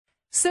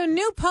So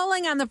new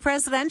polling on the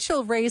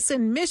presidential race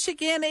in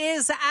Michigan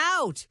is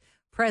out.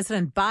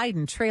 President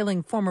Biden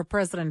trailing former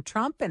President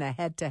Trump in a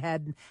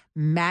head-to-head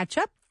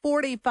matchup,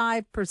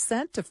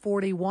 45% to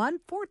 41.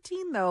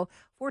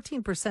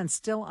 14%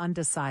 still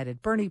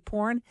undecided. Bernie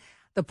Porn,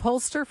 the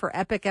pollster for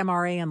Epic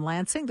MRA in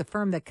Lansing, the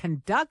firm that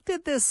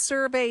conducted this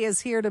survey,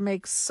 is here to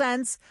make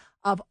sense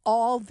of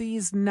all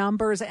these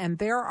numbers, and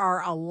there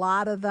are a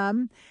lot of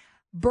them.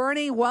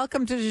 Bernie,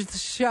 welcome to the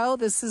show.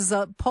 This is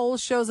a poll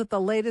shows that the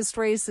latest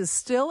race is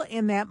still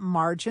in that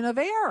margin of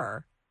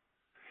error.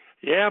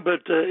 Yeah,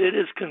 but it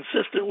is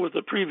consistent with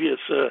the previous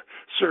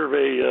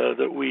survey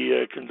that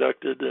we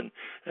conducted in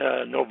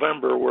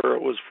November, where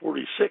it was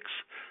 46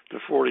 to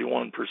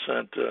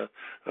 41%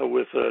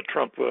 with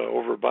Trump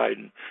over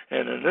Biden.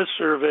 And in this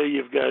survey,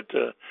 you've got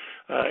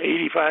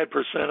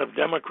 85% of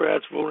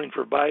Democrats voting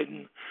for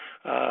Biden,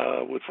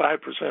 with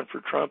 5%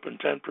 for Trump and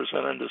 10%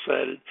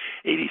 undecided.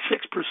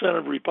 86%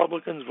 of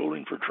Republicans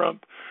voting for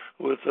Trump,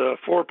 with 4%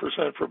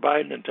 for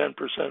Biden and 10%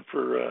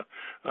 for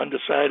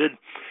undecided.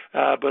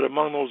 But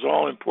among those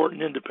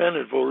all-important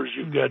independent voters,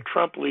 you've got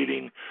Trump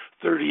leading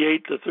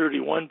 38 to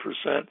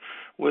 31%,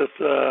 with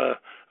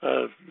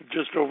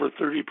just over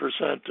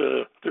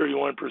 30%,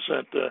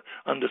 31%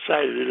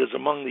 undecided. It is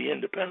among the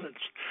independents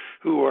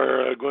who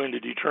are going to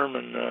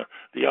determine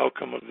the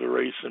outcome of the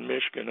race in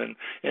Michigan.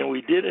 And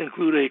we did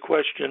include a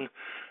question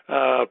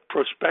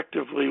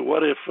prospectively,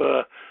 what if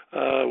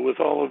with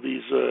all of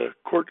these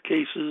court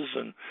cases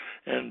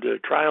and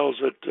trials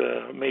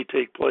that may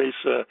take place,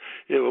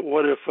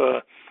 what if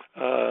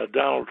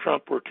Donald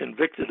Trump were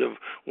convicted of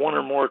one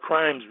or more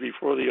crimes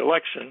before the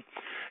election?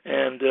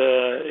 And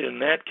in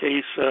that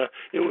case,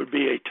 it would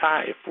be a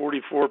tie, 44%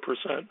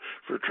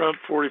 for Trump,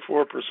 44%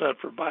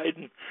 for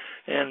Biden.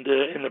 And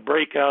in the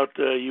breakout,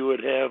 you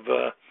would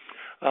have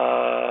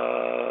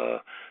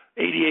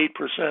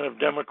 88% of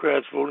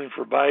Democrats voting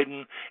for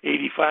Biden,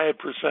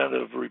 85%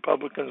 of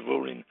Republicans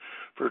voting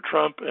for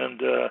Trump, and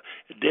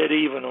dead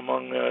even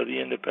among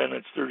the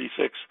independents,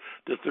 36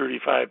 to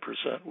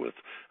 35%, with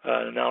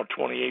now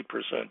 28%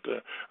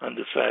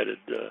 undecided.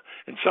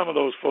 And some of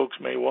those folks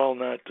may well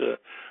not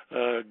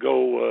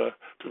go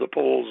to the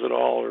polls at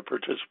all or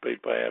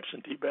participate by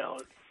absentee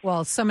ballot.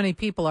 Well, so many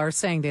people are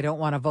saying they don't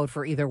want to vote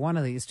for either one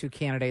of these two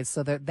candidates,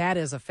 so that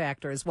is a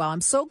factor as well.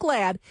 I'm so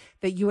glad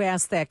that you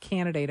asked that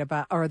candidate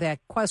about, or that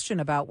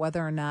question about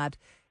whether or not,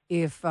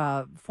 if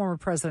former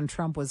President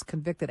Trump was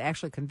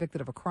actually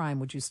convicted of a crime,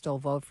 would you still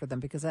vote for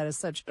them? Because that is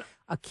such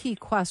a key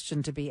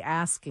question to be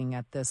asking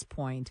at this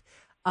point.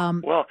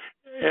 Well,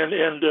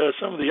 and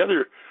some of the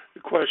other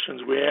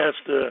questions we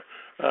asked,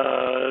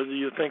 do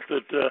you think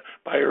that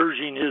by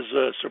urging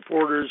his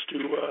supporters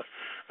to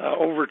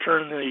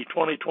overturn the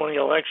 2020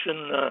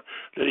 election,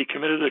 that he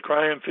committed a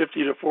crime?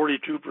 50 to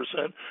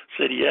 42%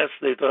 said yes,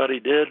 they thought he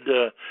did.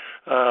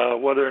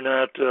 Whether or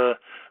not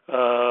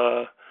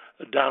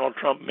Donald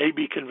Trump may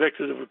be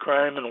convicted of a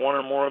crime in one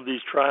or more of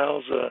these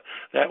trials,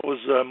 that was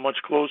much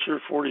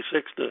closer,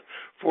 46 to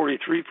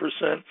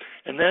 43%.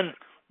 And then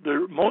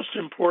the most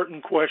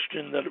important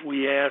question that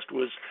we asked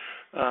was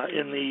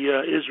in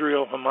the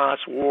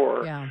Israel-Hamas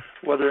war,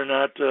 whether or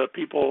not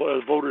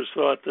voters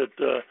thought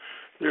that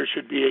there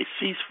should be a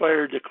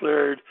ceasefire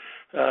declared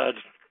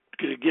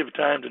to give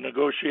time to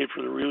negotiate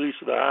for the release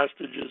of the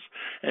hostages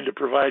and to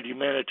provide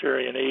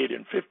humanitarian aid.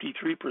 And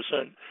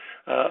 53%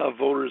 of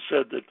voters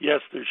said that, yes,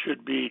 there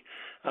should be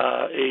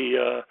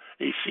a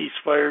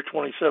ceasefire.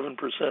 27%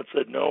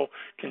 said no,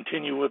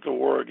 continue with the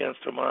war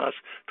against Hamas.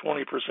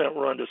 20%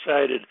 were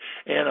undecided.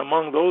 And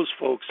among those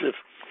folks,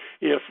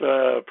 if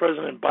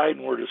President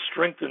Biden were to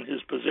strengthen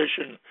his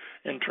position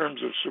in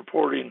terms of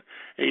supporting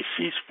a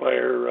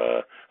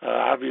ceasefire,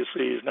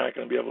 obviously he's not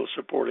going to be able to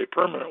support a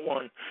permanent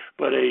one,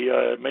 but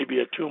maybe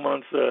a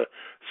 2-month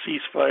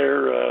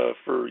ceasefire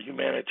for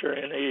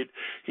humanitarian aid,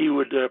 he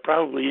would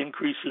probably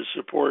increase his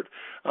support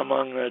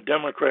among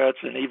Democrats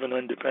and even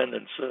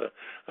independents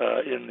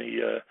in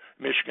the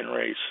Michigan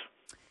race.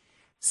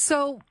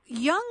 So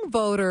young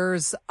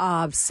voters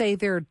say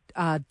they're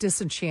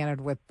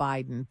disenchanted with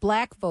Biden.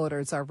 Black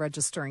voters are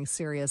registering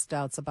serious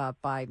doubts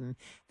about Biden.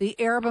 The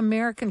Arab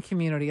American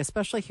community,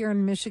 especially here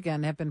in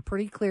Michigan, have been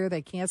pretty clear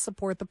they can't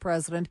support the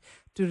president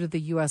due to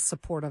the U.S.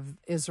 support of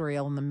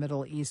Israel in the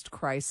Middle East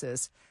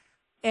crisis.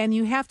 And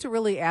you have to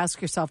really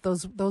ask yourself,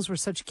 those were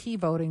such key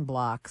voting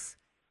blocks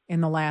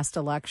in the last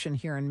election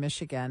here in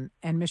Michigan,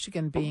 and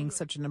Michigan being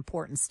such an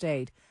important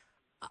state.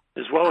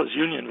 As well as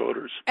union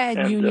voters.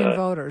 And union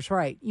voters,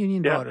 right,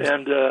 union voters.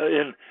 And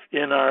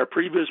in our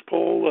previous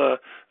poll,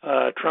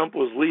 Trump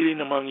was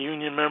leading among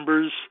union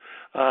members.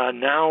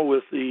 Now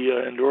with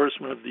the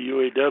endorsement of the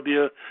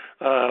UAW,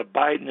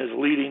 Biden is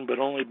leading, but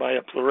only by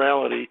a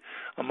plurality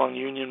among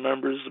union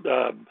members.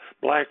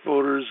 Black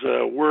voters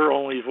were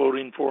only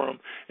voting for him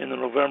in the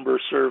November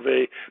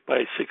survey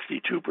by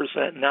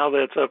 62%. Now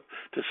that's up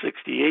to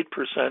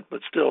 68%,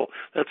 but still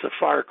that's a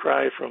far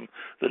cry from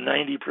the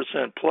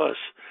 90% plus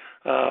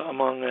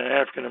among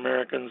African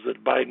Americans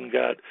that Biden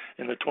got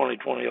in the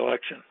 2020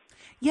 election.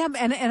 Yeah,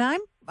 and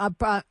I'm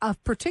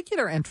of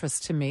particular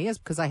interest to me is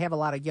because I have a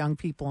lot of young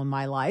people in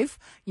my life,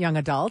 young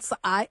adults.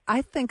 I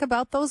think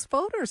about those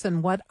voters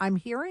and what I'm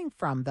hearing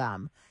from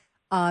them.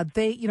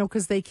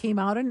 Because they came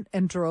out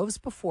in droves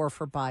before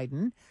for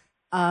Biden.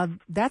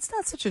 That's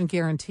not such a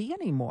guarantee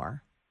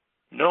anymore.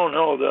 No.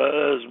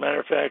 As a matter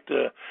of fact,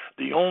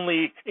 the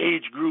only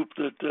age group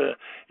that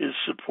is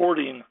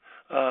supporting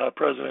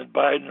President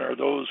Biden are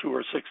those who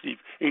are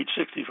age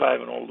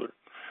 65 and older.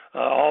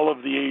 All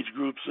of the age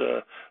groups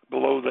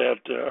below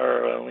that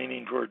are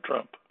leaning toward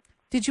Trump.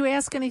 Did you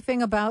ask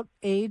anything about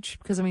age?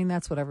 Because, I mean,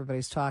 that's what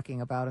everybody's talking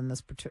about in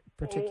this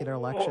particular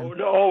election.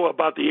 No,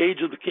 about the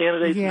age of the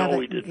candidates? Yeah, no,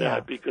 we did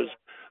not, because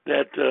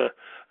that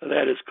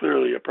is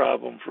clearly a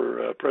problem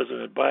for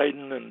President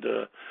Biden, and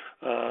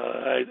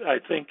I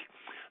think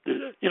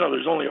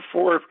there's only a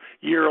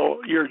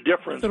 4-year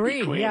difference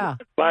between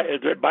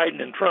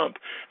Biden and Trump,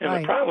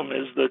 and the problem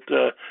is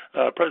that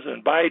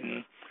President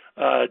Biden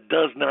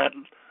does not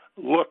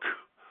look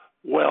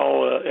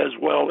well as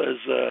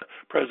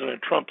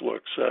President Trump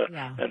looks,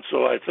 and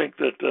so I think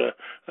that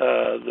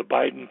the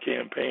Biden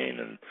campaign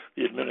and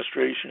the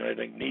administration, I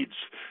think, needs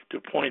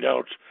to point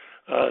out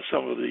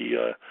some of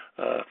the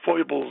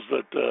foibles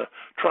that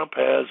Trump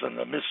has and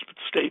the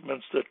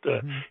misstatements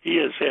that he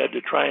has had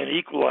to try and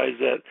equalize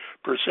that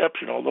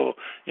perception. Although,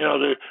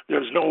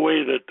 there's no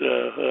way that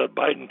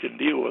Biden can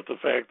deal with the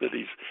fact that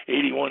he's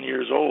 81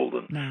 years old,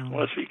 and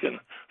unless he can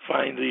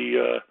find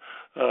the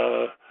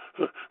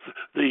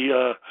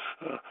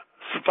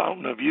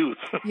fountain of youth.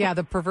 Yeah,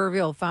 the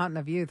proverbial fountain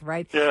of youth,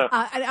 right? Yeah,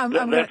 that's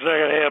not going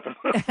to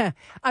happen.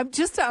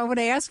 I want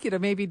to ask you to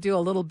maybe do a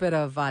little bit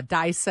of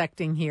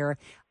dissecting here.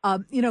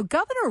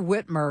 Governor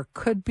Whitmer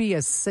could be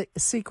a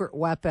secret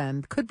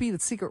weapon, could be the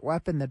secret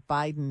weapon that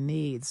Biden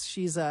needs.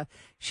 She's a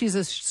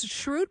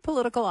shrewd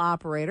political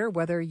operator.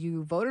 Whether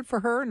you voted for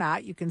her or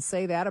not, you can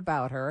say that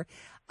about her.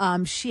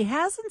 She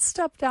hasn't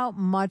stepped out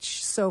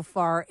much so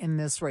far in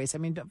this race. I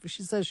mean,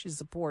 she says she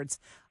supports,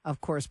 of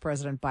course,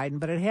 President Biden,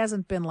 but it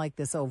hasn't been like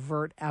this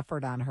overt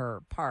effort on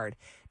her part.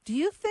 Do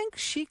you think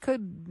she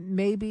could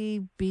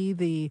maybe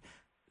be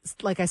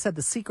like I said,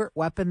 the secret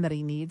weapon that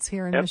he needs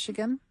here in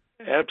Michigan?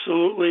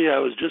 Absolutely. I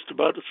was just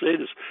about to say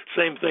the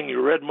same thing.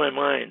 You read my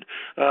mind.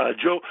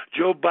 Joe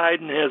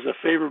Biden has a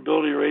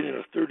favorability rating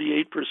of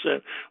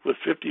 38% with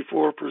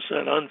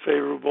 54%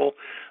 unfavorable.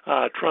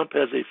 Trump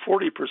has a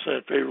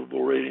 40%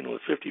 favorable rating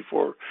with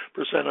 54%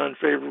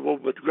 unfavorable,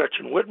 but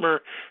Gretchen Whitmer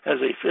has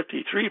a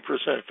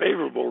 53%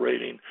 favorable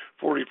rating,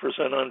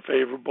 40%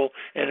 unfavorable,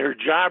 and her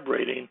job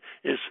rating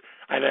is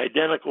an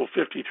identical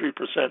 53%,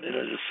 and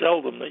it is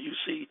seldom that you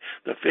see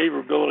the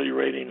favorability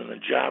rating and the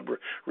job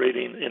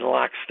rating in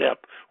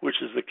lockstep, which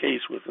is the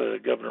case with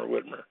Governor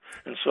Whitmer.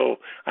 And so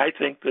I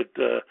think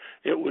that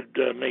it would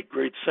make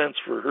great sense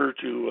for her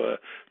to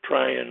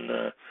try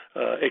and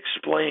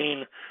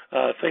explain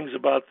things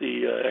about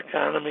the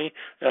economy.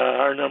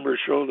 Our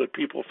numbers show that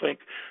people think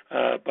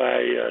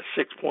by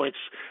 6 points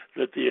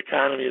that the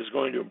economy is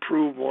going to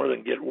improve more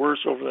than get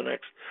worse over the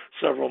next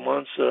several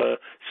months.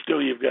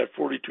 Still, you've got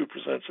 42%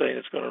 saying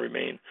it's going to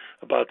remain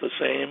about the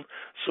same.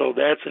 So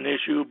that's an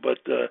issue. But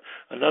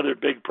another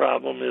big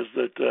problem is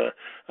that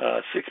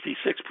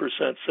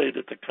 66% say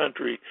that the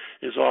country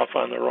is off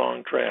on the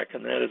wrong track,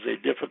 and that is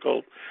a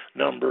difficult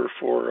number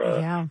for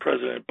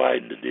President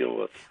Biden to deal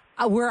with.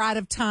 We're out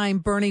of time.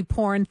 Bernie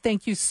Porn,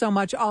 thank you so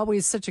much.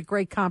 Always such a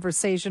great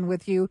conversation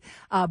with you.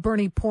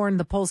 Bernie Porn,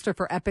 the pollster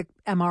for Epic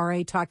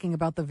MRA, talking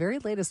about the very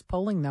latest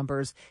polling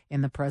numbers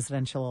in the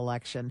presidential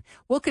election.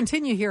 We'll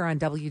continue here on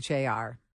WJR.